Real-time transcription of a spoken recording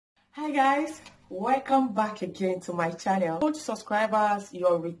Hi guys, welcome back again to my channel. Old subscribers,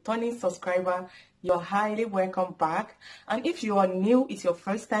 you're returning subscriber, you're highly welcome back. And if you are new, it's your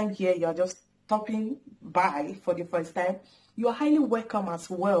first time here, you're just stopping by for the first time, you are highly welcome as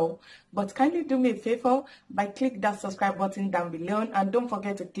well. But kindly do me a favor by click that subscribe button down below, and don't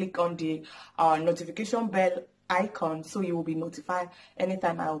forget to click on the notification bell icon so you will be notified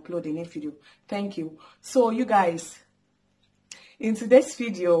anytime I upload a new video. Thank you. So you guys, in today's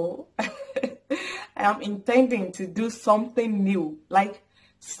video, I am intending to do something new, like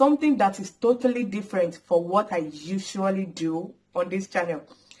something that is totally different for what I usually do on this channel.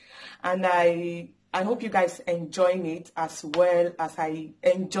 And I hope you guys enjoying it as well as I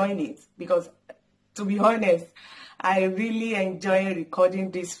enjoy it, because to be honest, I really enjoy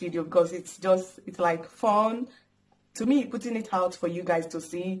recording this video because it's like fun to me, putting it out for you guys to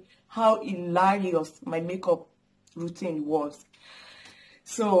see how hilarious my makeup routine was.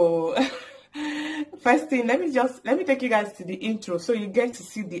 So first thing, let me take you guys to the intro so you get to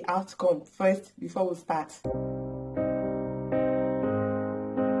see the outcome first before we start.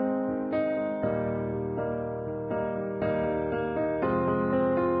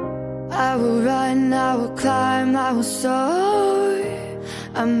 I will run, I will climb, I will soar.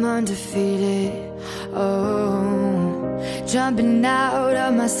 I'm undefeated. Oh, jumping out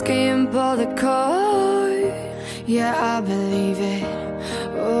of my skin, pull the cord. Yeah, I believe it.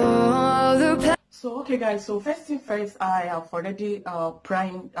 Oh, So okay guys, so first thing first, I have already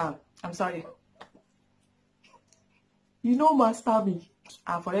primed, I'm sorry, master me,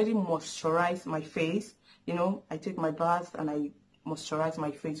 I've already moisturized my face. I take my bath and I moisturize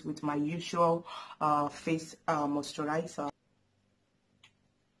my face with my usual face moisturizer.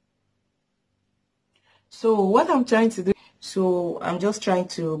 So what I'm trying to do, so I'm just trying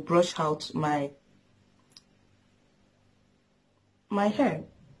to brush out my hair.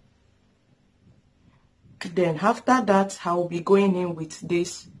 Then after that, I'll be going in with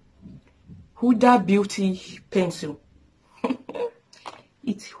this Huda Beauty pencil.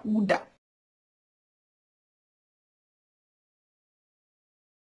 It's Huda.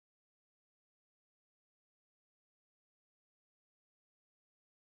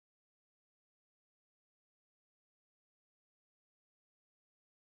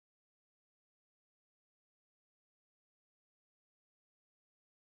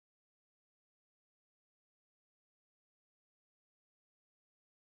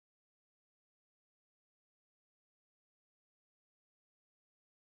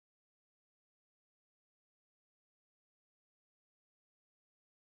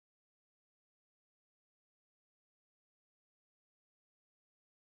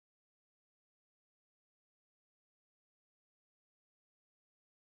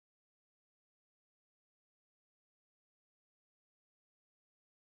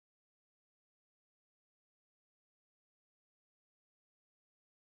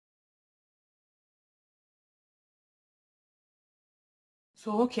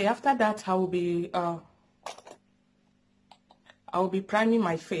 So okay, after that I will be priming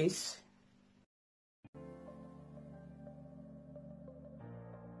my face.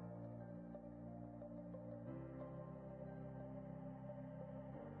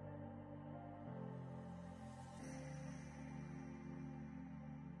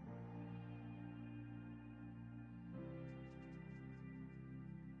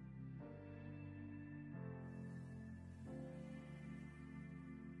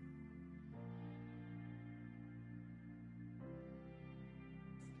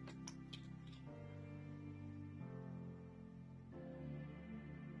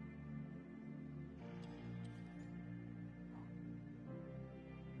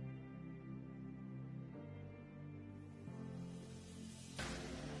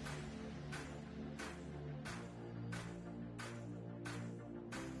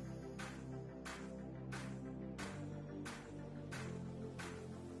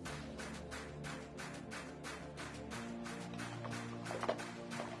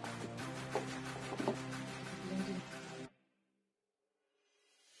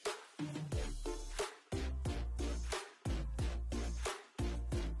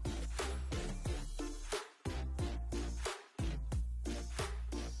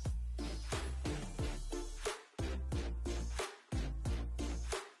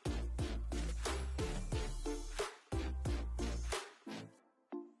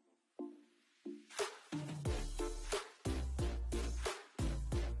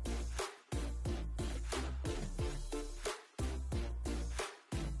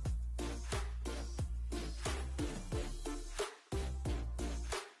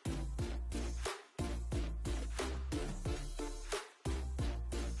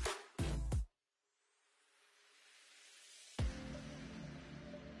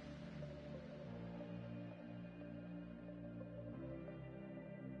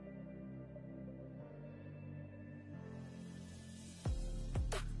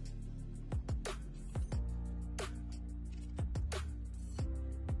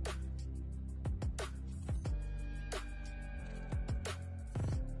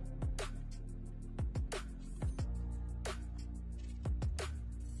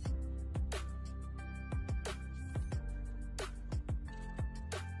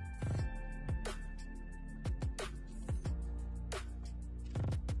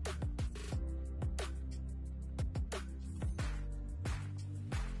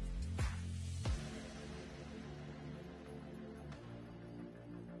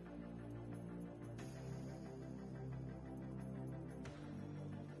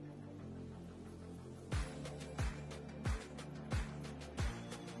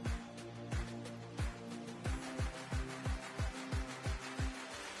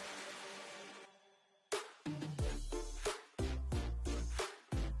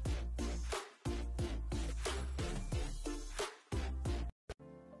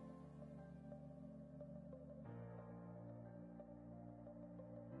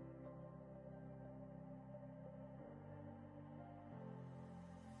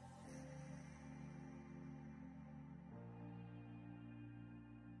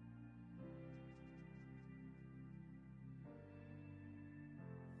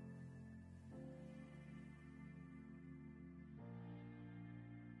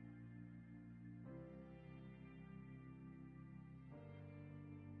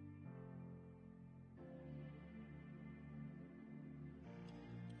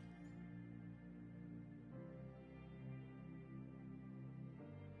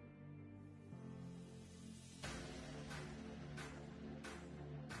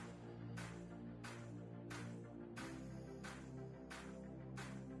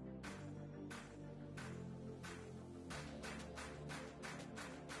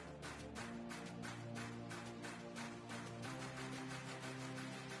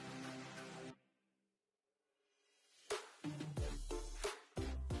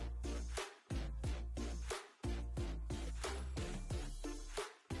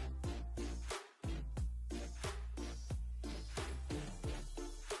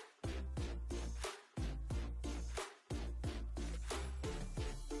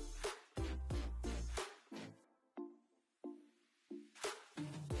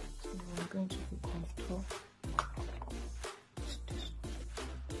 going to be contour.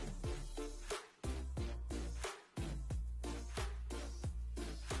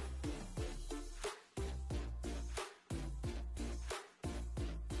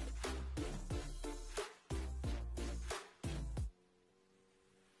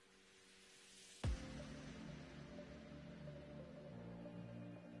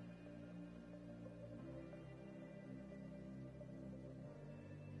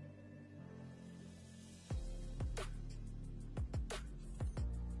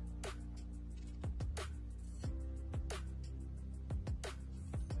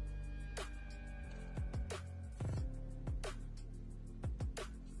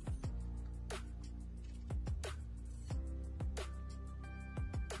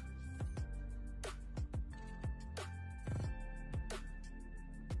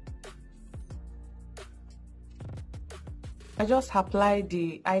 I just applied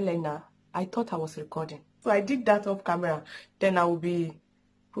the eyeliner. I thought I was recording, so I did that off camera. Then I will be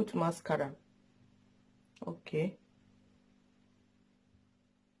put mascara. Okay.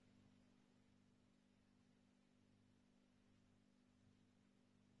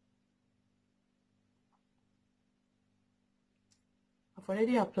 I've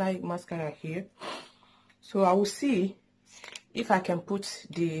already applied mascara here, so I will see if I can put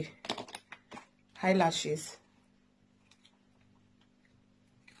the eyelashes.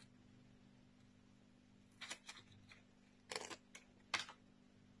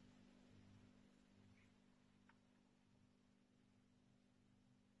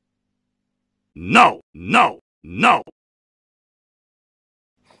 No, no, no.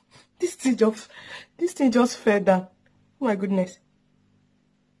 This thing just fell down. Oh my goodness.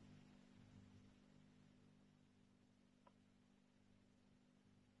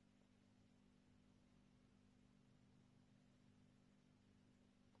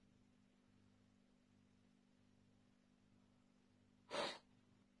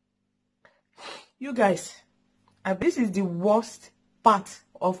 You guys, this is the worst part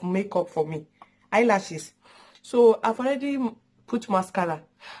of makeup for me, eyelashes. So I've already put mascara,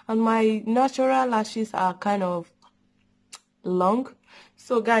 and my natural lashes are kind of long.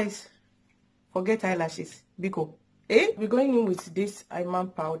 So guys, forget eyelashes. Biko. We're going in with this Iman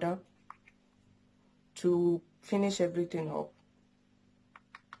powder to finish everything up.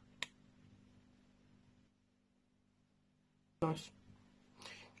 Gosh,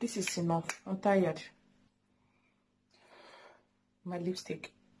 this is enough. I'm tired. My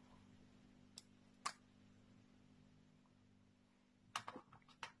lipstick.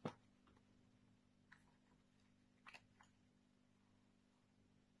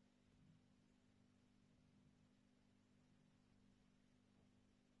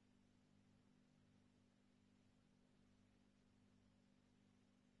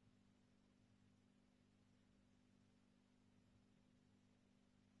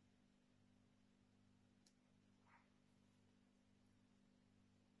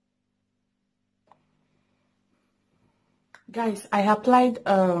 Guys, I applied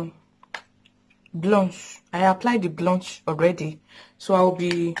blush. I applied the blush already, so I'll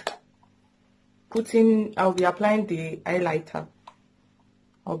be applying the highlighter.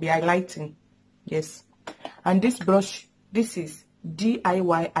 I'll be highlighting, yes. And this brush, this is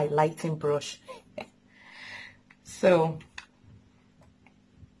DIY highlighting brush. So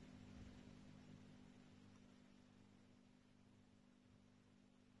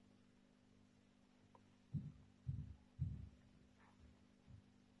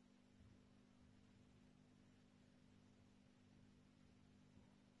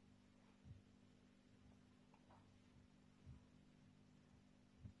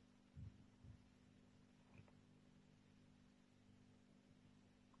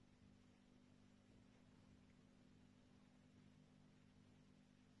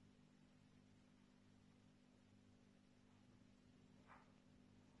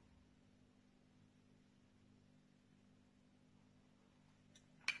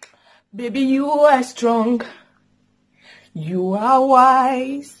baby, you are strong, you are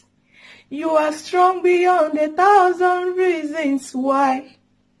wise, you are strong beyond 1,000 reasons why.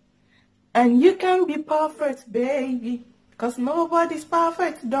 And you can be perfect, baby, 'cause nobody's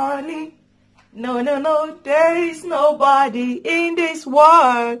perfect, darling. No, no, no, there is nobody in this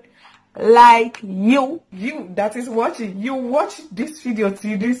world like you. You that is watching, you watch this video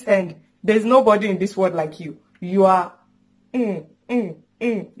till this end. There's nobody in this world like you. You are,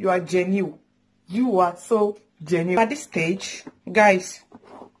 you are genuine. You are so genuine. At this stage, guys,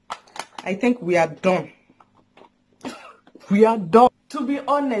 I think we are done. We are done. To be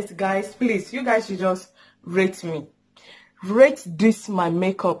honest, guys, please, you guys should just rate me. Rate this my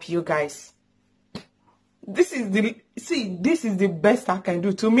makeup, you guys. This is the best I can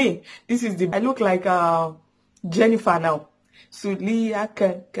do. To me, this is the, I look like Jennifer now. Sulia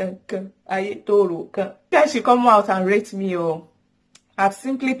guys should come out and rate me. Oh, I've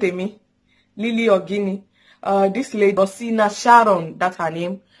simply Temi, Lily Ogini, this lady Osina Sharon, that's her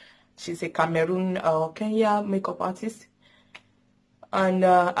name. She's a Cameroon Kenya makeup artist. And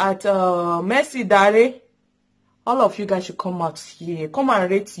at Mercy Dare, all of you guys should come out here. Come and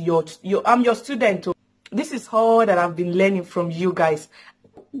rate your I'm your student. Oh. This is all that I've been learning from you guys.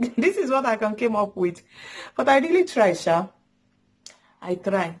 This is what I can came up with. But I really try, Sha. I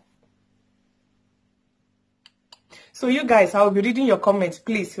try. So you guys, I will be reading your comments.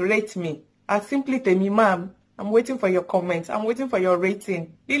 Please rate me. I simply tell me, ma'am, I'm waiting for your comments. I'm waiting for your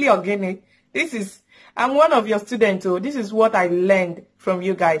rating. Really organic. I'm one of your students. Oh, this is what I learned from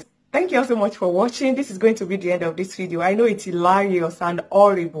you guys. Thank you all so much for watching. This is going to be the end of this video. I know it's hilarious and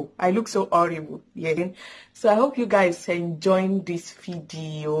horrible. I look so horrible. Yeah. So I hope you guys enjoying this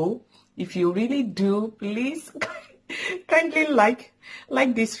video. If you really do, please kindly like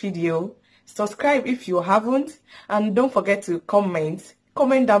this video. Subscribe if you haven't. And don't forget to comment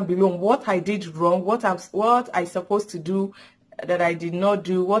down below what I did wrong, what I supposed to do that I did not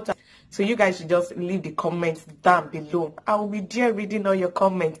do, so you guys should just leave the comments down below. I will be there reading all your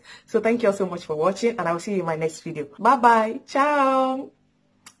comments. So thank you all so much for watching, and I will see you in my next video. Bye bye. Ciao.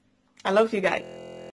 I love you guys.